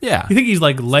reading. Yeah. You think he's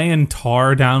like laying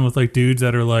tar down with like dudes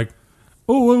that are like,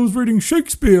 oh, I was reading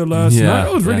Shakespeare last night.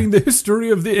 I was reading the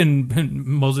history of the... And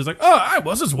Mosley's like, oh, I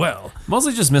was as well.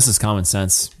 Mosley just misses common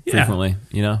sense frequently,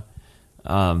 you know?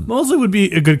 Mosley would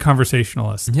be a good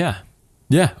conversationalist. Yeah.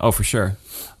 Yeah. Oh, for sure.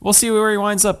 We'll see where he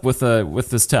winds up with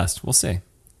this test. We'll see.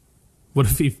 What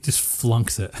if he just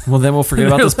flunks it? Well, then we'll forget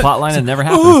about this plot line and it never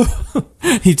happened.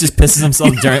 He just pisses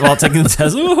himself while taking the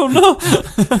test. Oh, no.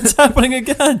 It's happening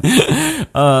again.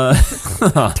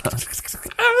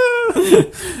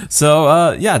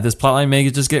 So, this plot line may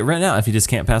just get written out if he just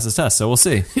can't pass his test. So we'll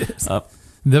see. Yes.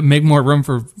 Make more room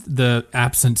for the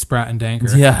absent Sprat and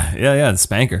Danker. Yeah. The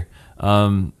Spanker.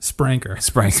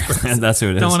 Spranker. That's who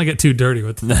it is. Don't want to get too dirty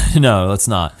with it. No, let's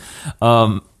not.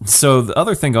 So the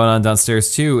other thing going on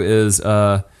downstairs too is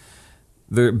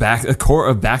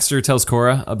Baxter tells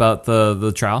Cora about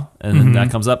the trial, and then that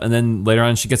comes up, and then later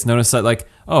on she gets notice that like,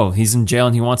 oh, he's in jail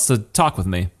and he wants to talk with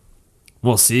me.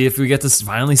 We'll see if we get to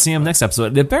finally see him next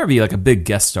episode. It better be like a big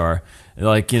guest star,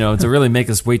 like, to really make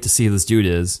us wait to see who this dude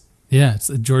is. Yeah, it's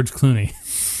George Clooney.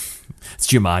 It's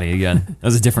Giamatti again. That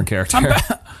was a different character.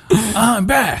 I'm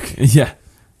back. Yeah,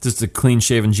 just a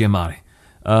clean-shaven Giamatti.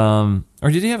 Or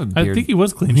did he have a beard? I think he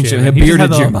was clean-shaven. A bearded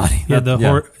Giamatti. He had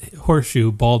the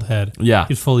horseshoe bald head. Yeah.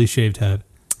 He's fully shaved head.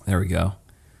 There we go.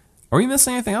 Are we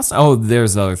missing anything else? Oh,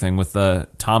 there's the other thing with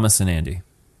Thomas and Andy.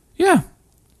 Yeah.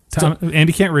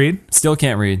 Andy can't read. Still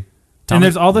can't read. And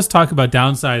there's all this talk about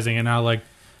downsizing and how like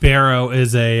Barrow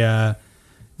is an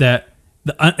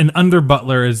under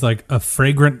butler is like a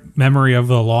fragrant memory of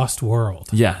the lost world.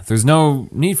 Yeah, there's no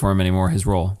need for him anymore, his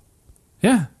role.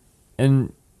 Yeah.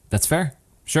 And that's fair.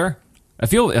 Sure. I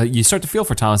feel you start to feel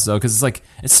for Thomas though, because it's like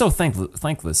it's so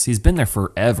thankless. He's been there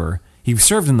forever. He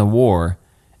served in the war,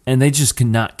 and they just could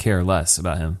not care less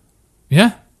about him.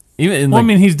 Yeah. Even I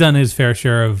mean, he's done his fair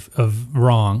share of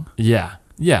wrong. Yeah.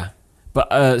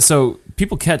 But so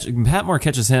Patmore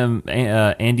catches him,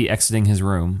 Andy exiting his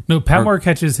room. No, Patmore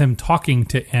catches him talking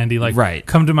to Andy, like, right.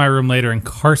 Come to my room later, and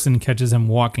Carson catches him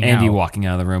walking Andy out. walking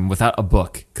out of the room without a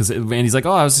book. Because Andy's like,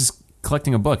 oh, I was just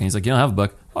collecting a book. And he's like, you don't have a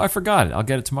book? Oh, I forgot it. I'll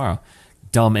get it tomorrow.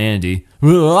 Dumb Andy.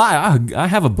 Well, I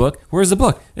have a book. Where's the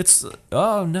book?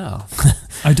 Oh, no.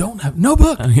 I don't have no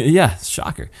book. Yeah,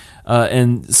 shocker.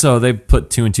 And so they put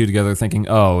two and two together thinking,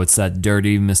 oh, it's that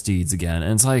dirty misdeeds again.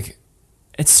 And it's like,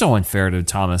 it's so unfair to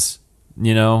Thomas.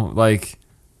 Like,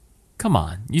 come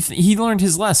on. He learned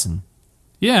his lesson.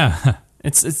 Yeah.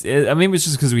 I mean, it's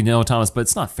just because we know Thomas, but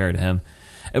it's not fair to him.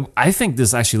 I think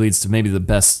this actually leads to maybe the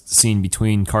best scene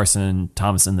between Carson and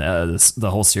Thomas in the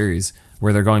whole series,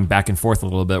 where they're going back and forth a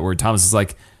little bit, where Thomas is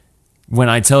like, when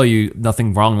I tell you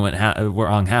nothing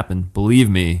wrong happened, believe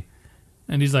me.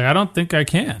 And he's like, I don't think I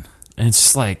can. And it's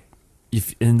just like,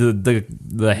 and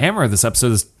the hammer of this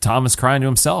episode is Thomas crying to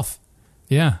himself.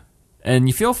 Yeah. And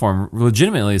you feel for him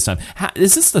legitimately this time.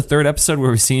 Is this the third episode where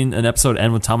we've seen an episode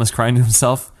end with Thomas crying to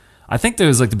himself? I think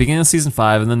there's like the beginning of season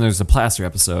 5, and then there's the plaster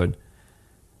episode.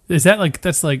 Is that like,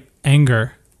 that's like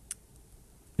anger?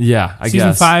 Yeah, I guess.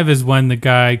 Season 5 is when the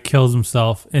guy kills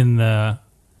himself in the...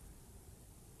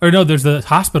 Or no, there's the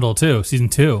hospital too, season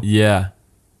 2. Yeah.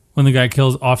 When the guy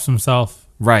offs himself.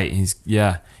 Right.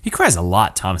 He cries a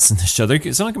lot, Thomas, in this show.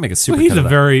 Someone can make a super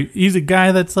He's a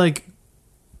guy that's like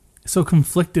so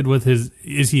conflicted with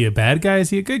is he a bad guy? Is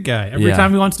he a good guy? Every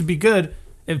time he wants to be good,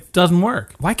 it doesn't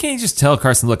work. Why can't you just tell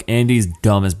Carson, look, Andy's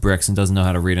dumb as bricks and doesn't know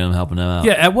how to read him and helping him out?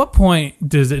 Yeah, at what point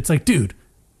it's like, dude,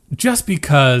 just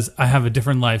because I have a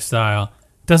different lifestyle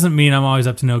doesn't mean I'm always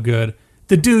up to no good.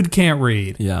 The dude can't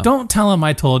read. Yeah. Don't tell him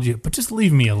I told you, but just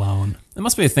leave me alone. There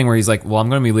must be a thing where he's like, well, I'm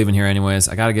going to be leaving here anyways.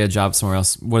 I got to get a job somewhere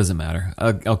else. What does it matter?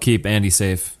 I'll keep Andy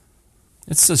safe.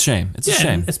 It's a shame. It's a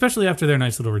shame. Especially after their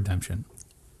nice little redemption.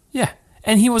 Yeah.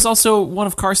 And he was also one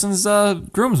of Carson's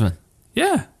groomsmen.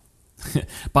 Yeah.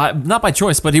 Not by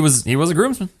choice, but he was a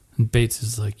groomsman. And Bates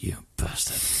is like, you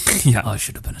bastard. Yeah. I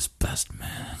should have been his best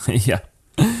man. Yeah.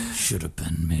 Should have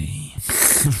been me.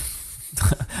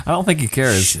 I don't think he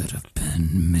cares. Should have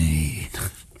been me.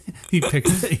 He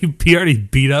already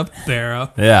beat up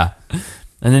Barrow. Yeah.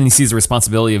 And then he sees the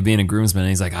responsibility of being a groomsman, and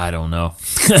he's like, I don't know.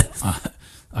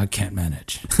 I can't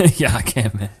manage. Yeah, I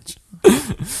can't manage.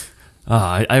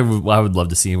 I would love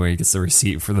to see where he gets the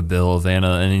receipt for the bill of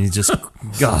Anna, and he just,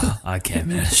 I can't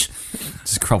manage.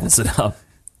 Just crumbles it up.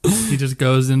 He just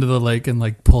goes into the lake and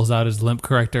like pulls out his limp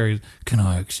corrector. Can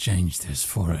I exchange this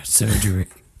for a surgery?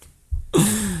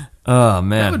 Oh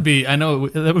man, that would be. I know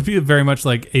that would be very much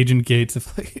like Agent Gates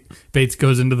if like Bates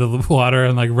goes into the water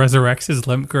and like resurrects his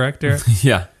limp corrector.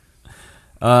 Yeah.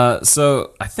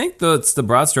 So I think it's the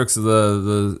broad strokes of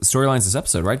the storylines this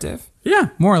episode, right, Dave? Yeah,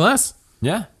 more or less.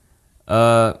 Yeah.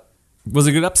 Was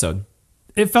a good episode.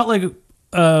 It felt like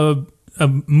a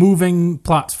moving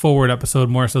plots forward episode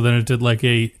more so than it did like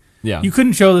a. Yeah. You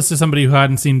couldn't show this to somebody who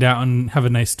hadn't seen Downton have a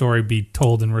nice story be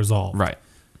told and resolved. Right.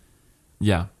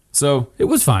 Yeah. So it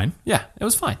was fine. Yeah, it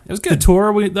was fine. It was good. The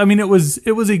tour.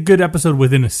 It was a good episode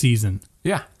within a season.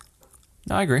 Yeah.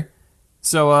 No, I agree.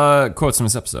 So quotes from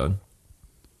this episode.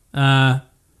 When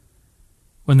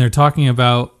they're talking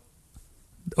about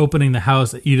opening the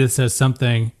house, Edith says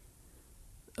something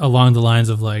along the lines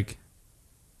of like,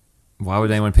 why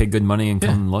would anyone pay good money and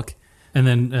come and look? And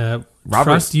then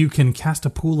Robert, trust you can cast a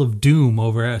pool of doom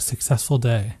over a successful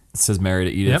day. Says Mary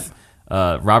to Edith. Yep.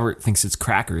 Robert thinks it's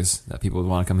crackers that people would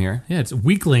want to come here. Yeah, it's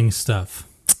weakling stuff.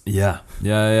 Yeah.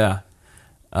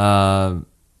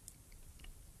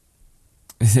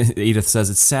 Edith says,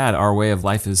 it's sad. Our way of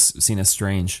life is seen as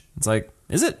strange. It's like,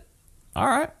 is it? All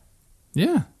right.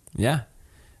 Yeah. Yeah.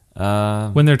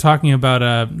 When they're talking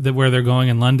about where they're going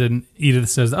in London, Edith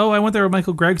says, oh, I went there with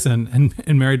Michael Gregson.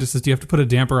 And Mary just says, do you have to put a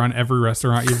damper on every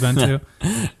restaurant you've been to?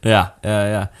 Yeah.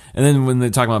 And then when they're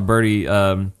talking about Bertie,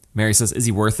 Mary says, is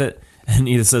he worth it? And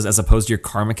Edith says, as opposed to your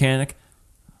car mechanic,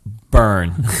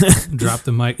 burn. Drop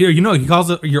the mic. You know, he calls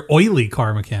it your oily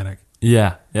car mechanic.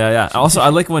 Yeah. Also, I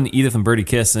like when Edith and Bertie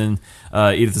kiss, and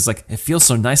Edith is like, it feels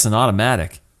so nice and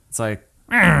automatic. It's like,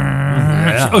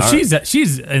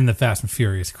 she's in the Fast and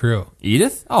Furious crew.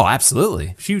 Edith? Oh,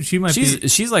 absolutely.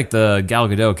 She's like the Gal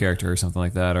Gadot character or something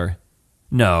like that, or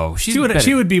no? She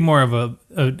would be more of a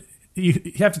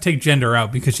you have to take gender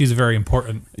out because she's very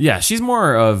important. Yeah, she's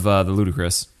more of the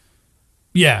ludicrous.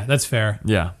 Yeah, that's fair.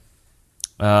 Yeah.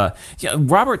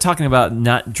 Robert talking about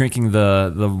not drinking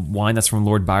the wine that's from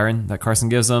Lord Byron that Carson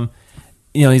gives him.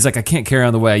 You know, he's like, I can't carry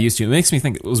on the way I used to. It makes me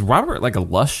think, was Robert like a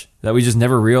lush that we just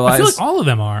never realized? I feel like all of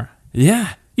them are.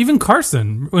 Yeah. Even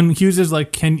Carson, when Hughes is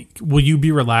like, will you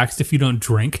be relaxed if you don't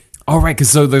drink? Oh, right, because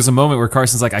so there's a moment where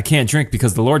Carson's like, I can't drink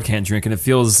because the Lord can't drink, and it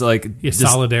feels like...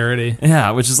 solidarity.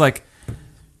 Yeah, which is like,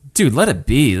 dude, let it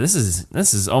be. This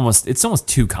is almost, it's almost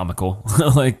too comical.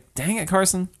 Like, dang it,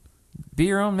 Carson. Be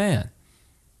your own man.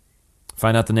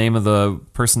 Find out the name of the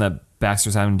person that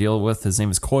Baxter's having to deal with. His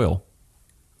name is Coyle.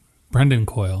 Brendan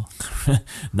Coyle.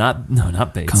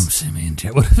 Not Bates. Come see me in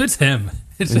jail. What if it's him?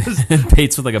 It's just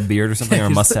Bates with like a beard or something or a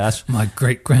mustache. My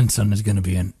great-grandson is going to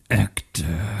be an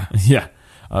actor. Yeah.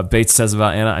 Bates says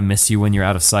about Anna, I miss you when you're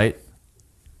out of sight.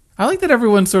 I like that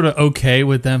everyone's sort of okay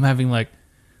with them having like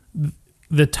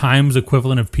the Times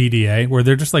equivalent of PDA, where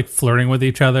they're just like flirting with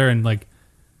each other and like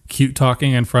cute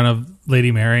talking in front of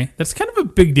Lady Mary. That's kind of a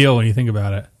big deal when you think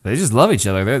about it. They just love each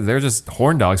other. They're just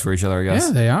horn dogs for each other, I guess.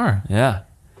 Yeah, they are. Yeah.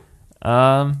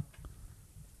 All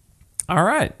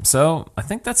right. So I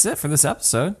think that's it for this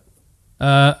episode.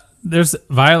 there's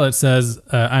Violet says,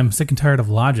 I'm sick and tired of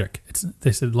logic.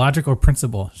 They said logic or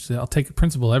principle. She said, I'll take a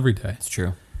principle every day. It's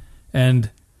true. And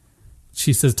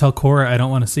she says, tell Cora I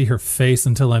don't want to see her face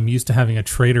until I'm used to having a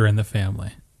traitor in the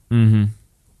family. Mm-hmm.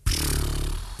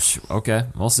 Okay,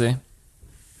 we'll see.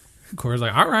 Cora's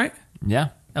like, all right. Yeah.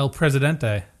 El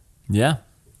Presidente. Yeah.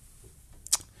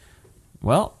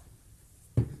 Well,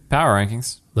 power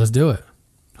rankings. Let's do it.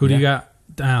 Who do you got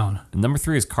down? Number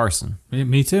 3 is Carson.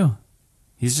 Me too.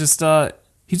 He's just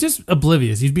He's just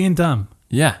oblivious. He's being dumb.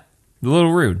 yeah, a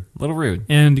little rude.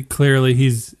 And clearly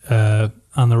he's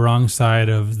on the wrong side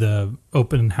of the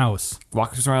open house.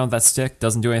 Walks around with that stick,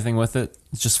 doesn't do anything with it.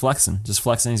 It's just flexing.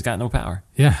 He's got no power.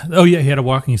 Yeah. Oh, yeah, he had a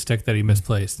walking stick that he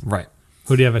misplaced. Right.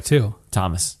 Who do you have at 2?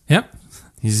 Thomas. Yep.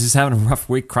 He's just having a rough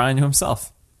week crying to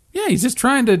himself. Yeah, he's just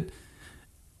trying to...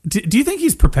 Do you think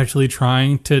he's perpetually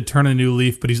trying to turn a new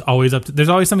leaf, but he's always up to... There's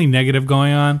always something negative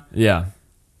going on? Yeah.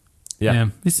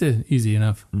 It's easy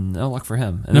enough. No luck for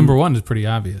him. And Number 1 is pretty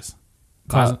obvious.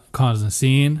 Causing a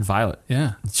scene. Violet.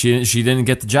 Yeah. She didn't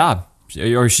get the job.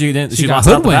 She got lost out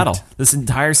the hoodwinked. battle. This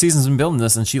entire season's been building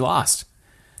this, and she lost.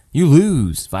 You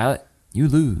lose, Violet. You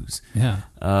lose. Yeah.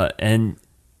 And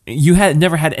you had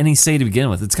never had any say to begin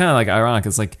with. It's kind of like ironic.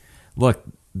 It's like, look,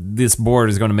 this board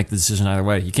is going to make the decision either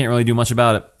way. You can't really do much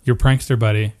about it. Your prankster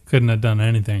buddy couldn't have done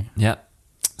anything. Yeah.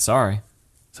 Sorry.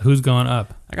 So who's going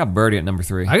up? I got Birdie at number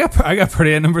 3. I got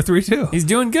Birdie at number 3 too. He's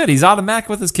doing good. He's automatic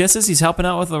with his kisses. He's helping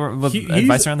out with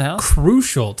advice around the house.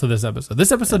 Crucial to this episode.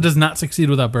 This episode does not succeed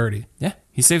without Birdie. Yeah.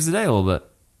 He saves the day a little bit.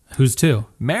 Who's 2?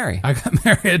 Mary. I got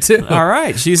Mary at 2. All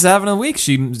right. She's having a week.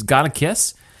 She's got a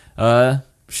kiss.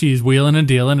 She's wheeling and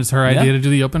dealing. It's her idea to do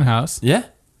the open house. Yeah.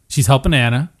 She's helping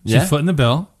Anna. She's Yeah. footing the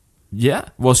bill. Yeah.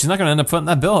 Well, she's not going to end up footing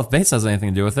that bill if Bates has anything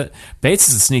to do with it. Bates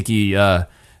is a sneaky power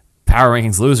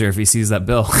rankings loser if he sees that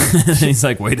bill. He's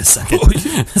like, wait a second.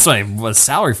 That's my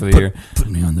salary for the year. Put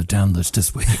me on the down list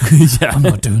this week. Yeah. I'm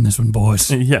not doing this one,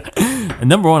 boys. Yeah. And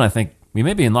number 1, I think we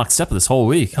may be in lockstep this whole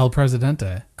week. El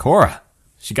Presidente. Cora.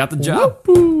 She got the job.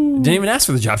 Didn't even ask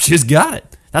for the job. She just got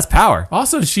it. That's power.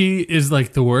 Also, she is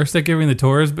like the worst at giving the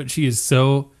tours, but she is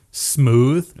so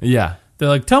smooth. Yeah. They're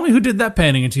like, tell me who did that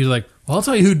painting. And she's like, well, I'll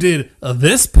tell you who did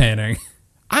this painting.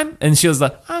 And she was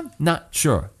like, I'm not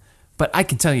sure, but I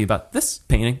can tell you about this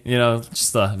painting. You know,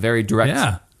 just very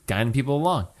direct, guiding people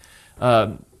along.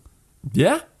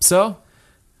 Yeah. So,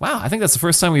 wow. I think that's the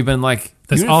first time we've been like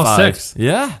That's unified. all 6.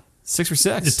 Yeah. 6 for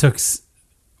 6. It took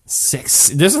 6.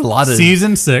 There's a lot of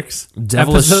season 6,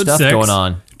 devilish episode stuff 6, going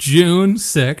on. June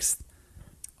 6th.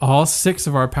 All 6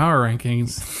 of our power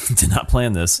rankings. Did not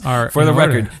plan this. Are For the in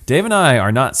order. record, Dave and I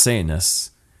are not Satanists.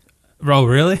 Oh,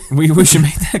 really? We should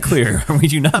make that clear. We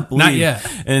do not believe yet.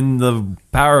 in the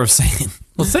power of Satan.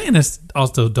 Well, Satanists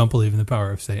also don't believe in the power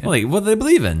of Satan. Like, what do they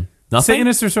believe in? Nothing?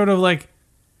 Satanists are sort of like,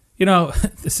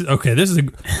 this is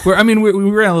we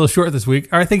ran a little short this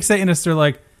week. I think Satanists are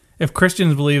like, if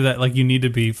Christians believe that like you need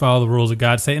to follow the rules of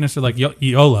God, Satanists are like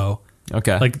YOLO.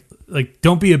 Okay. Like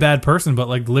don't be a bad person, but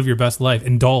like live your best life.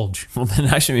 Indulge. Well, then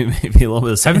actually maybe a little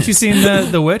bit of Haven't you Satanist.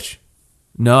 seen the Witch?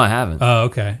 No, I haven't. Oh,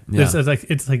 okay. Yeah. This is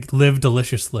it's like live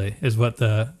deliciously is what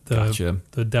the Gotcha.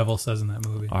 the devil says in that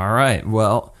movie. All right.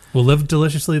 Well, We'll live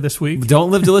deliciously this week.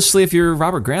 don't live deliciously if you're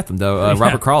Robert Grantham, though.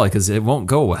 Robert Crawley, because it won't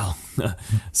go well.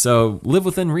 So live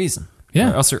within reason.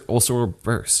 Yeah. Or else you'll also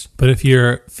burst. But if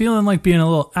you're feeling like being a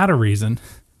little out of reason,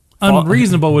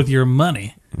 unreasonable with your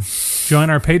money, join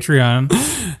our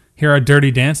Patreon. Hear our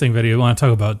Dirty Dancing video. We want to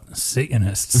talk about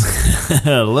Satanists.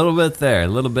 A little bit there. A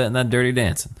little bit in that dirty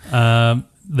dancing.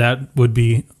 That would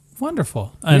be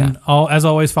wonderful. And as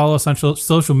always, follow us on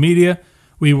social media.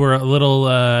 We were a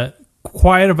little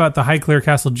quiet about the Highclere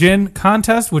Castle Gin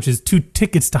contest, which is 2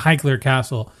 tickets to Highclere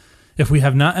Castle. If we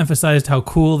have not emphasized how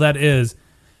cool that is,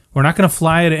 we're not going to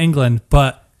fly to England,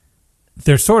 but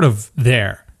they're sort of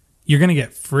there. You're going to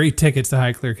get free tickets to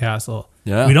Highclere Castle.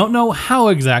 Yeah. We don't know how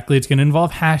exactly. It's going to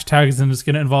involve hashtags and it's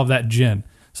going to involve that gin.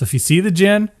 So if you see the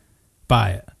gin,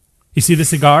 buy it. You see the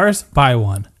cigars, buy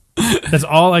one. That's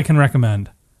all I can recommend.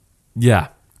 Yeah.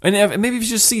 And maybe if you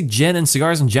just see gin and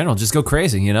cigars in general, just go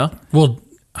crazy, you know? Well,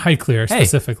 Highclere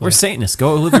specifically. We're Satanists.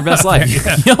 Go live your best life.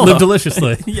 Live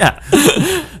deliciously. Yeah.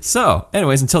 So,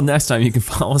 anyways, until next time, you can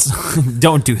follow us.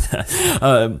 Don't do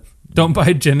that. Don't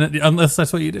buy gin unless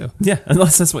that's what you do. Yeah,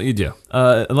 unless that's what you do.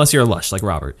 Unless you're a lush like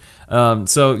Robert.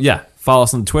 So, yeah, follow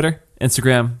us on Twitter,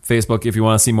 Instagram, Facebook if you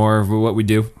want to see more of what we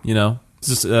do, you know.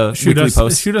 Just Shoot weekly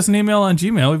posts. us an email on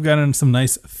Gmail. We've gotten some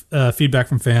nice feedback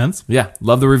from fans. Yeah,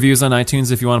 love the reviews on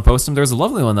iTunes if you want to post them. There was a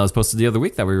lovely one that was posted the other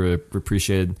week that we really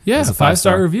appreciated. Yeah, It's a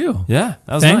 5-star review. Yeah,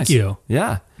 that was Thank nice. you.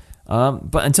 Yeah.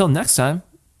 But until next time,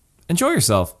 enjoy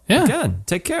yourself. Yeah. Again,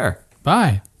 take care.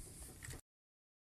 Bye.